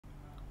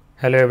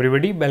Hello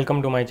everybody,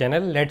 welcome to my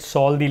channel. Let's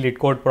solve the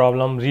Leetcode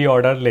problem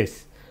reorder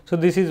list. So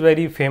this is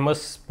very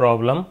famous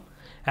problem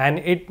and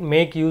it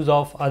make use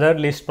of other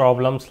list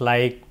problems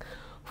like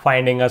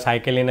finding a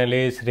cycle in a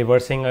list,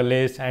 reversing a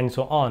list and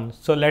so on.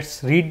 So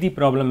let's read the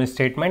problem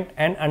statement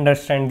and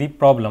understand the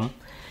problem.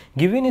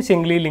 Given a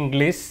singly linked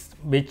list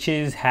which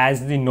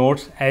has the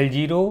nodes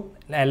L0,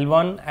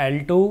 L1,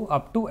 L2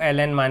 up to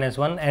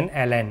Ln-1 and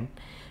Ln,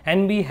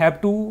 and we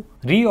have to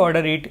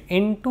reorder it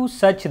into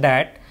such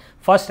that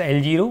first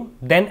L0,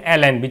 then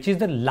Ln, which is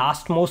the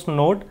lastmost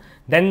node,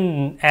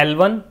 then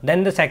L1,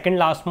 then the second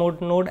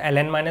lastmost node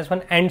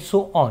Ln-1 and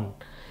so on.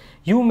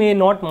 You may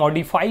not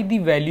modify the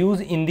values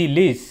in the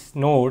list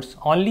nodes,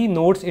 only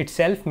nodes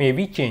itself may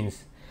be changed.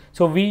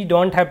 So we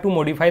don't have to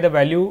modify the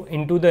value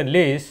into the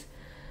list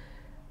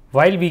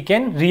while we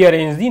can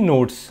rearrange the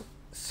nodes.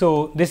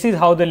 So this is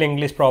how the linked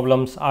list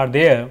problems are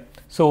there.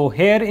 So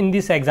here in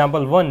this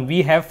example 1,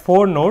 we have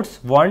 4 nodes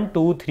 1,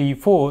 2, 3,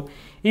 4.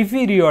 If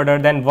we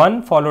reorder, then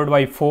 1 followed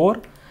by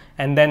 4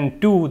 and then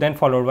 2 then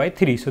followed by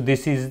 3. So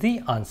this is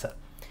the answer.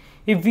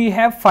 If we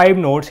have 5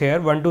 nodes here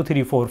 1, 2,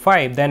 3, 4,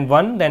 5, then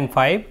 1, then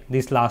 5,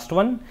 this last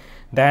one,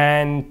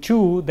 then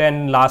 2,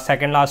 then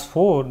second last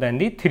 4, then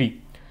the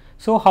 3.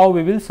 So how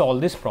we will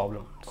solve this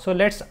problem? So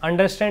let's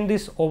understand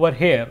this over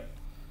here.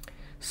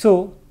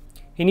 So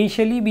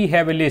initially we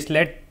have a list.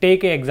 Let's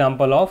take an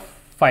example of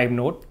 5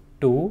 node,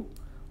 2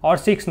 or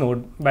 6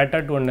 node,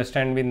 better to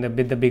understand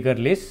with the bigger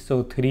list.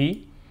 So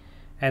 3.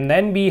 And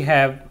then we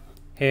have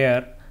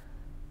here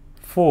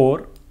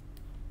 4,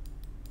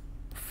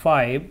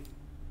 5,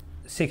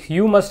 6.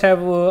 You must have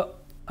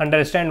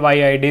understand why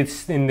I did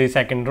this in the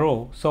second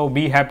row. So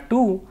we have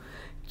to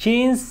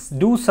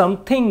do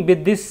something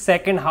with this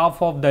second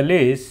half of the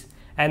list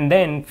and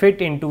then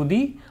fit into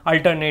the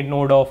alternate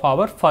node of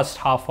our first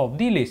half of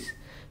the list.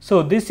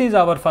 So this is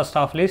our first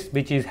half list,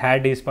 which is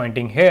head is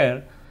pointing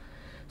here.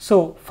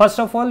 So first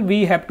of all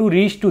we have to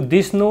reach to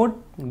this node,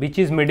 which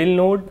is middle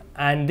node,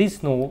 and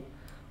this node.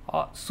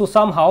 So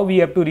somehow we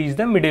have to reach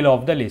the middle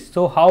of the list.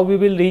 So how we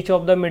will reach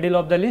of the middle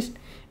of the list?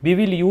 We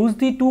will use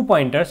the 2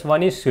 pointers.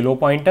 One is slow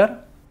pointer,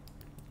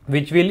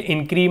 which will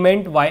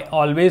increment by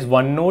always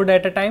one node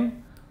at a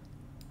time,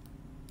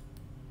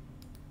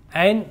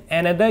 and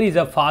another is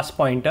a fast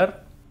pointer,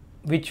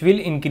 which will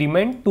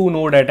increment 2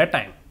 nodes at a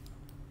time.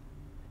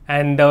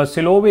 And the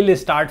slow will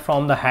start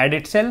from the head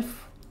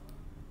itself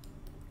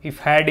if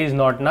head is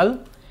not null,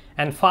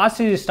 and fast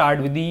is start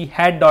with the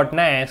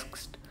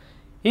head.next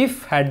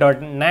if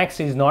head.next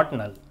is not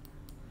null.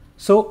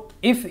 So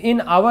if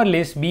in our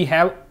list we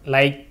have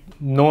like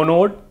no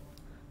node,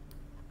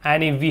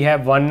 and if we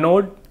have one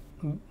node,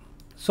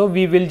 so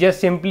we will just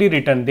simply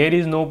return. There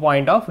is no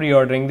point of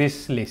reordering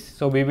this list.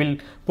 So we will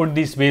put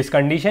this base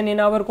condition in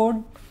our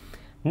code.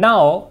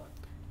 Now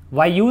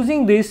by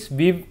using this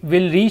we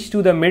will reach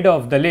to the mid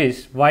of the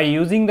list by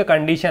using the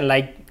condition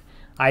like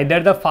either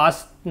the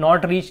fast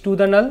not reach to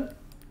the null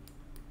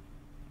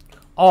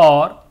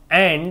or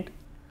and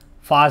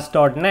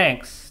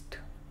fast.next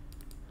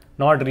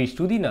not reach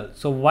to the null.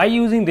 So by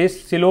using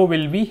this, slow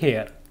will be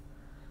here.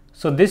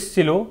 So this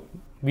slow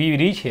we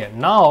reach here.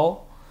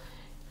 Now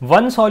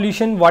one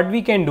solution what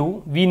we can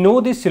do, we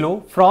know this slow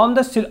from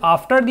the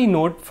after the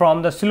node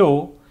from the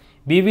slow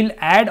we will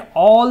add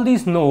all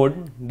these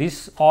node,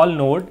 this all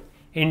node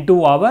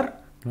into our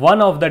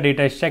one of the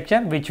data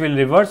structure, which will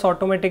reverse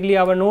automatically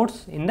our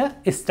nodes in the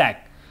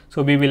stack.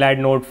 So we will add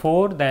node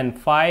 4, then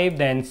 5,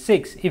 then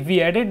 6. If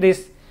we added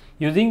this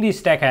using the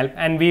stack help,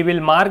 and we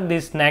will mark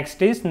this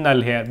next is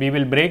null here. We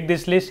will break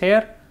this list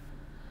here.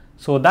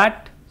 So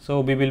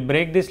we will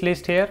break this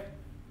list here.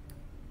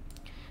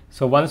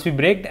 So once we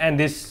break, and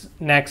this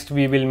next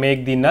we will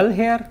make the null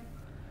here.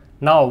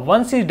 Now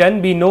once it's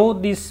done, we know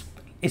this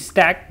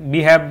stack,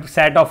 we have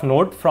set of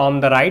node from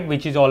the right,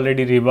 which is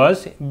already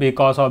reversed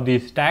because of the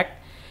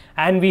stack,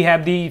 and we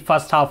have the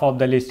first half of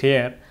the list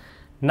here.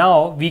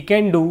 Now we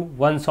can do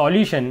one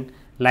solution,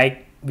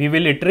 like we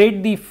will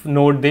iterate the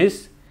node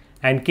this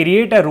and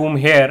create a room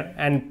here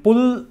and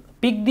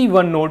pick the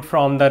one node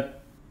from the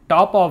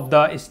top of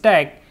the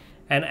stack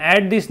and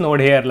add this node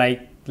here.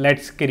 Like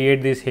let's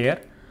create this here,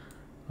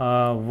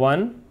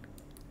 1,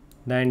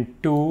 then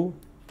 2,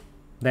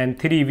 then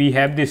 3. We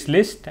have this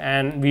list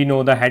and we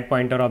know the head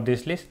pointer of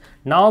this list.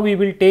 Now we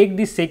will take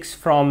the 6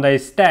 from the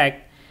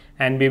stack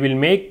and we will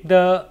make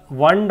the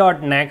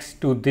 1.next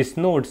to this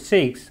node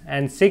 6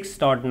 and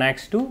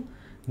 6.next to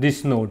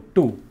this node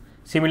 2.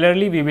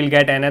 Similarly we will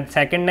get another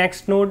second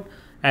next node,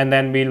 and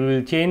then we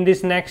will change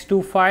this next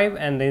to 5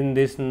 and then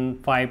this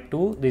 5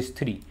 to this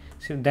 3.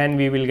 So then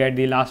we will get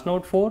the last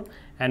node 4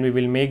 and we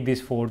will make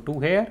this 4 to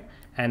here,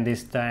 and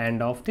this the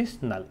end of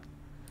this null.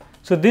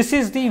 So this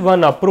is the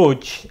one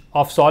approach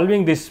of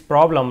solving this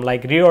problem,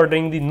 like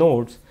reordering the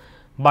nodes.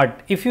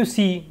 But if you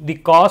see, the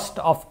cost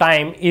of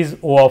time is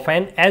O of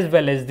n as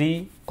well as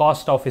the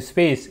cost of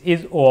space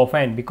is O of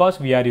n, because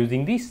we are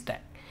using the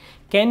stack.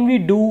 Can we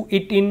do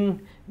it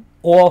in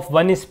O of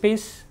 1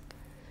 space?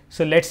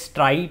 So let's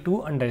try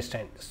to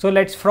understand. So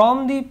let's,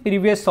 from the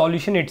previous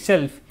solution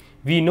itself,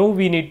 we know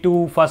we need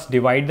to first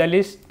divide the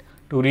list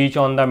to reach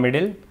on the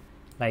middle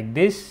like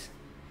this,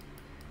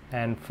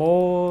 and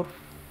 4,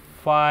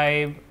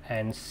 5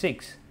 and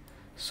 6.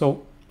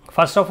 So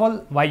first of all,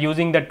 by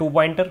using the 2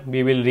 pointer,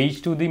 we will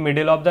reach to the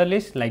middle of the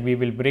list, like we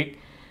will break.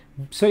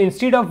 So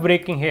instead of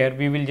breaking here,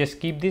 we will just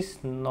keep this,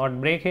 not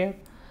break here.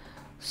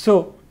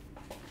 So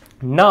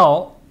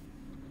now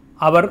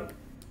our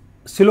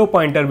silo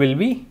pointer will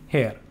be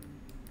here.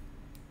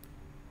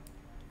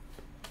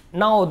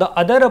 Now the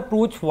other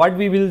approach, what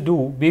we will do,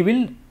 we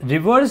will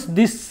reverse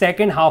this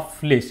second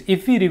half list.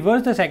 If we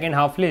reverse the second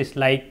half list,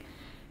 like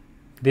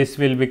this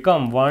will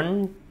become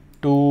 1,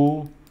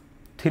 2,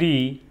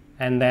 3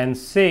 and then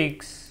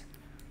 6,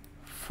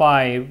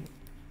 5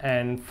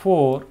 and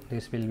 4.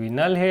 This will be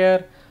null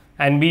here,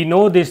 and we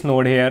know this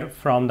node here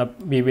from the,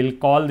 we will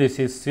call this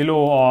is silo,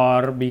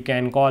 or we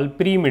can call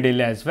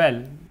pre-middle as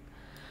well.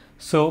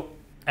 So,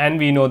 and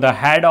we know the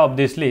head of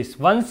this list.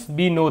 Once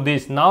we know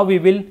this, now we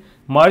will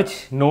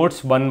merge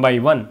nodes one by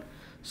one.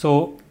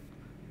 So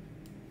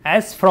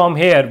as from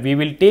here, we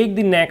will take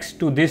the next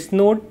to this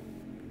node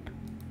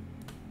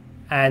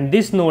and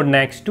this node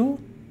next to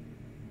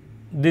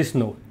this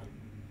node.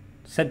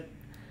 Set,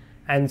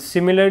 and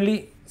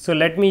similarly, so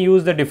let me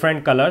use the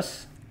different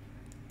colors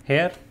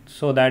here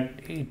so that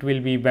it will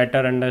be better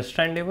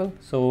understandable.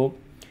 So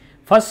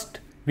first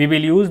we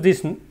will use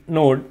this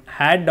node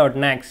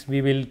head.next.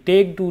 We will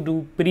take to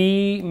do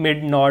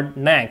pre-mid node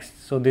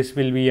next. So this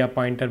will be a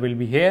pointer will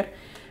be here,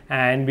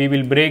 and we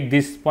will break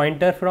this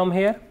pointer from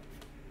here.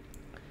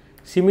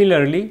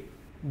 Similarly,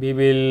 we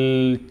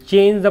will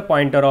change the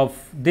pointer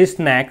of this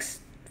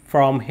next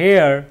from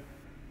here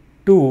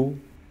to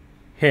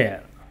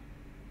here,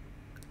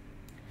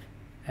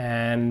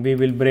 and we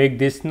will break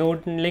this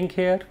node link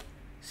here.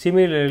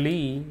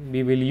 Similarly,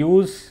 we will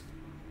use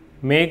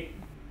make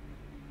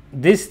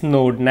this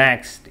node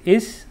next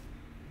is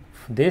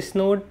this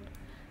node,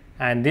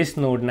 and this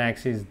node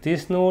next is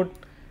this node,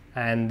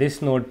 and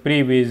this node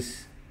prev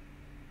is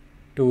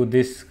to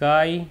this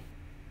guy,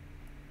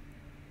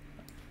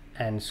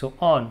 and so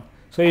on.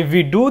 So if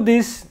we do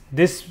this,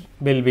 this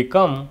will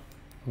become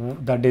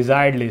the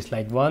desired list,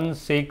 like 1,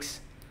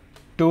 6,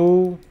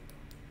 2,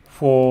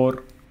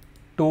 4,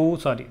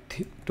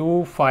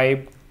 2,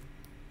 5,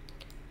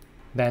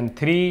 then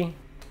 3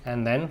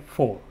 and then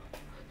 4.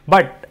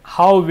 But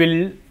how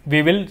will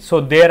we will, so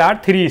there are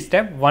 3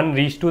 steps. One,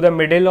 reach to the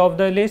middle of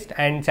the list,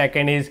 and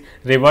second is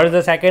reverse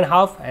the second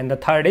half, and the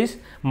third is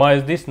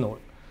merge this node.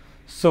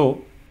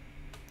 So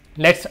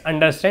let's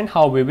understand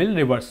how we will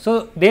reverse.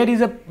 So there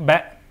is a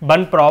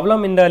one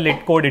problem in the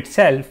Leetcode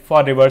itself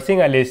for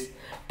reversing a list.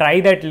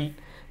 Try that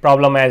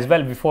problem as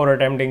well before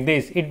attempting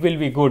this. It will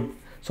be good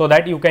so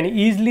that you can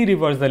easily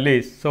reverse the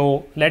list.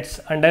 So let's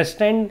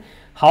understand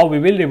how we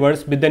will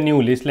reverse with the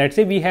new list. Let's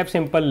say we have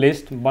simple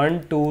list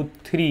 1, 2,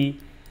 3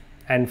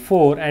 and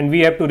 4, and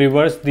we have to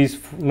reverse this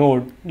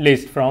node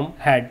list from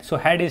head. So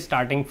head is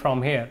starting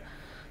from here.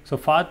 So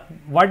for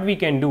what we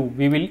can do,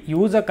 we will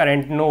use a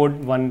current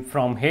node one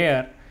from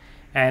here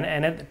and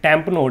another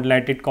temp node,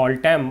 let it call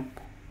temp,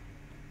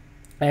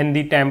 and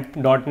the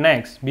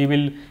temp.next. We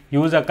will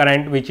use a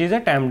current which is a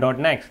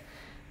temp.next.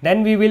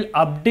 Then we will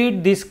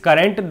update this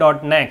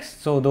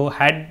current.next. So the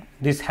head,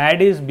 this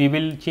head is, we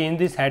will change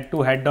this head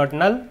to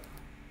head.null,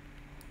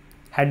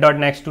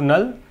 head.next to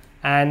null,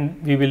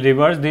 and we will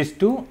reverse this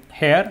to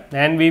here,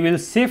 and we will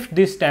shift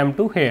this temp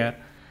to here,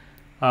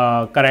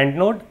 current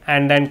node,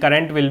 and then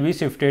current will be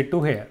shifted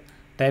to here.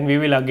 Then we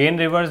will again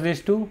reverse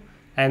this to,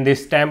 and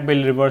this temp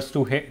will reverse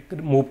to here,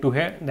 move to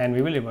here, then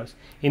we will reverse.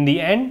 In the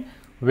end,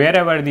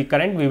 wherever the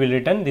current, we will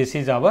return this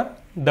is our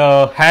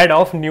the head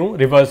of new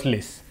reverse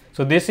list.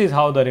 So this is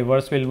how the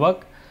reverse will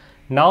work.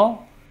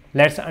 Now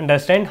let's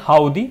understand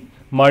how the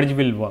merge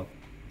will work.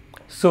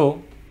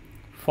 So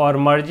for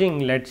merging,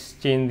 let's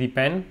change the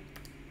pen.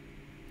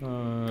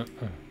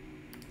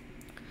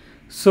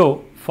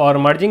 So for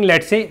merging,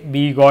 let's say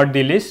we got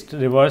the list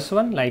reverse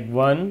one, like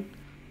 1,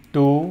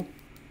 2,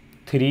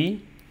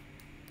 3,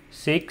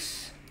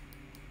 6,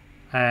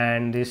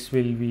 and this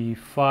will be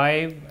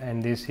 5,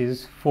 and this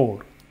is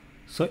 4.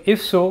 So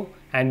if so,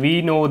 and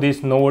we know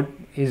this node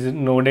is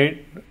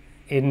noded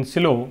in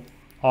silo,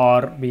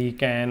 or we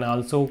can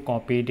also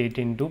copy it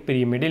into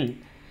pre-middle.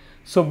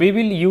 So we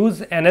will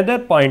use another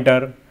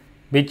pointer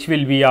which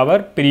will be our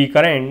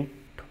pre-current.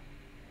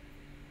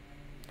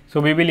 So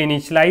we will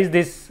initialize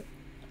this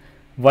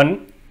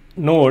one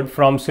node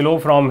from silo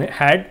from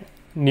head,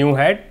 new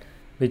head,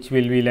 which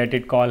will be let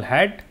it call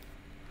head,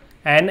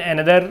 and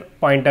another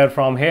pointer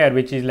from here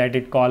which is let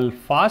it call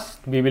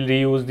fast. We will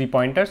reuse the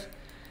pointers,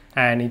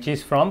 and which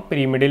is from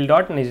pre-middle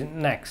dot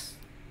next.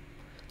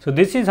 So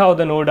this is how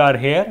the node are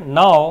here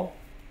now.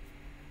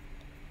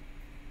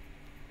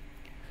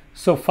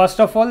 So first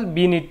of all,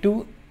 we need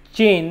to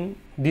change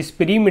this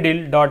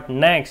pre-middle dot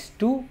next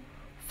to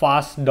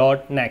fast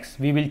dot next.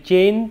 We will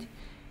change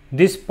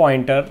this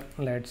pointer,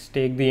 let's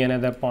take the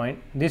another point,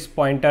 this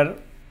pointer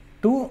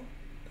to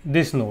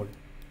this node.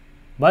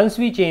 Once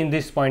we change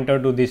this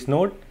pointer to this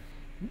node,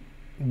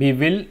 we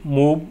will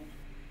move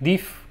the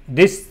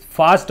this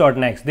fast dot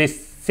next,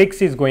 this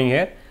 6 is going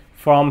here,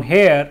 from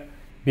here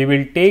we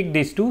will take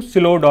this to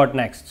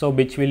slow.next, so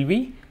which will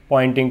be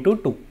pointing to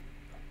 2.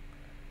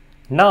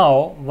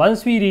 Now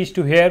once we reach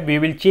to here, we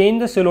will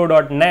change the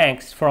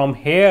slow.next from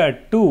here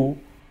to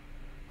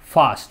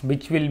fast,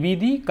 which will be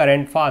the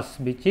current fast,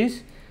 which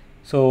is,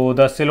 so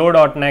the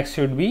slow.next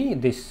should be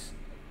this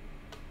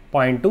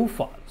point to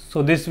fast.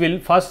 So this will,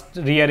 first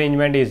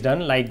rearrangement is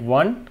done like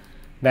 1,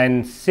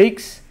 then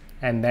 6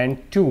 and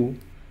then 2,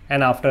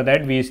 and after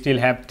that we still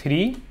have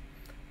 3,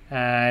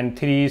 and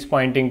 3 is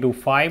pointing to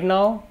 5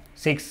 now,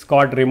 6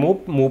 got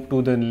removed, moved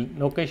to the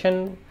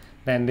location,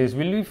 then this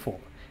will be 4,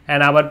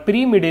 and our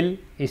pre-middle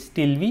is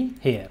still be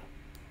here,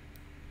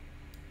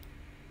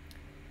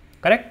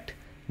 correct.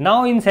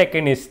 Now in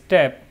second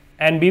step,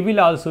 and we will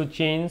also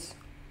change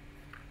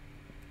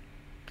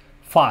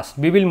fast,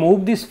 we will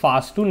move this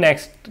fast to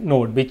next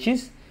node, which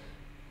is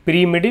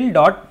pre-middle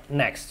dot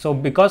next. So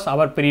because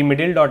our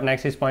pre-middle dot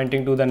next is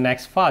pointing to the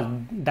next fast,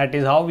 that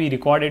is how we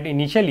record it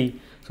initially.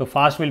 So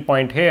fast will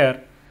point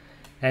here,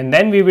 and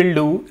then we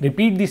will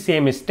repeat the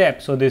same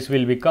step. So this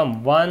will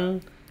become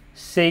 1,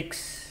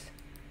 6,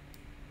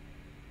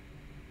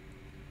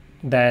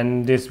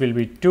 then this will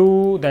be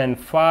 2, then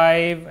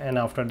 5, and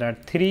after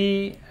that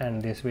 3,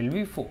 and this will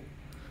be 4.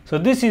 So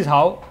this is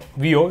how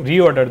we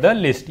reorder the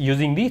list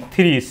using the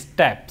 3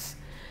 steps.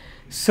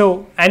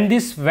 So, and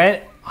this,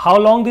 how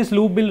long this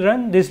loop will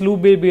run? This loop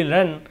will be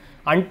run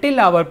until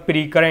our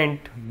pre-current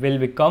will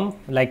become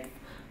like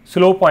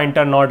slow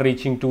pointer not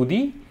reaching to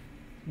the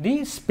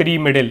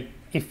pre-middle.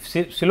 If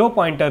slow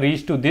pointer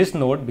reach to this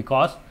node,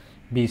 because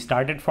we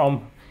started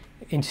from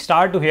in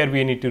start to here,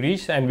 we need to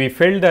reach, and we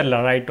filled the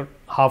right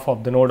half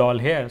of the node all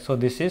here. So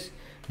this is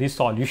the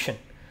solution.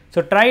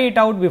 So try it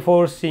out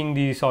before seeing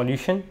the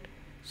solution.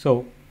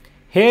 So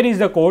here is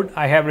the code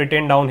I have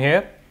written down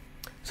here.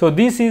 So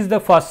this is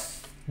the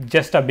first,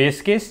 just a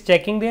base case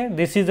checking there.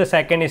 This is the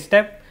second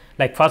step,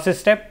 like first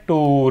step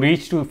to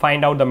reach to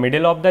find out the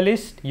middle of the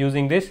list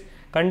using this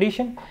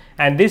condition,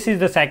 and this is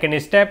the second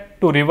step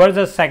to reverse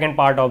the second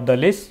part of the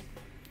list,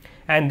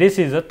 and this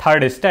is the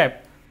third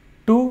step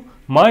to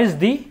merge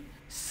the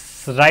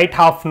right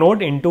half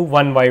node into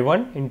one by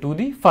one into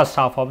the first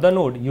half of the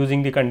node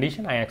using the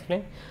condition I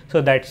explained.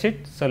 So that's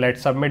it. So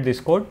let's submit this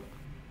code.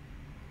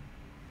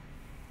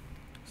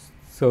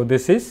 So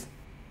this is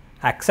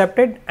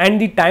accepted, and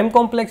the time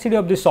complexity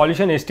of this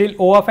solution is still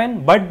O of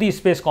n, but the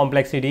space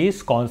complexity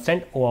is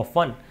constant O of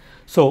 1.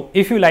 So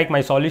if you like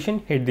my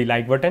solution, hit the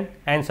like button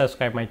and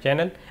subscribe my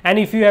channel, and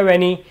if you have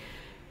any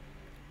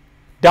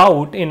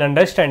doubt in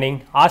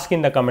understanding, ask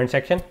in the comment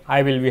section.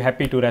 I will be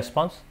happy to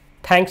respond.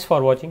 Thanks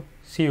for watching.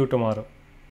 See you tomorrow.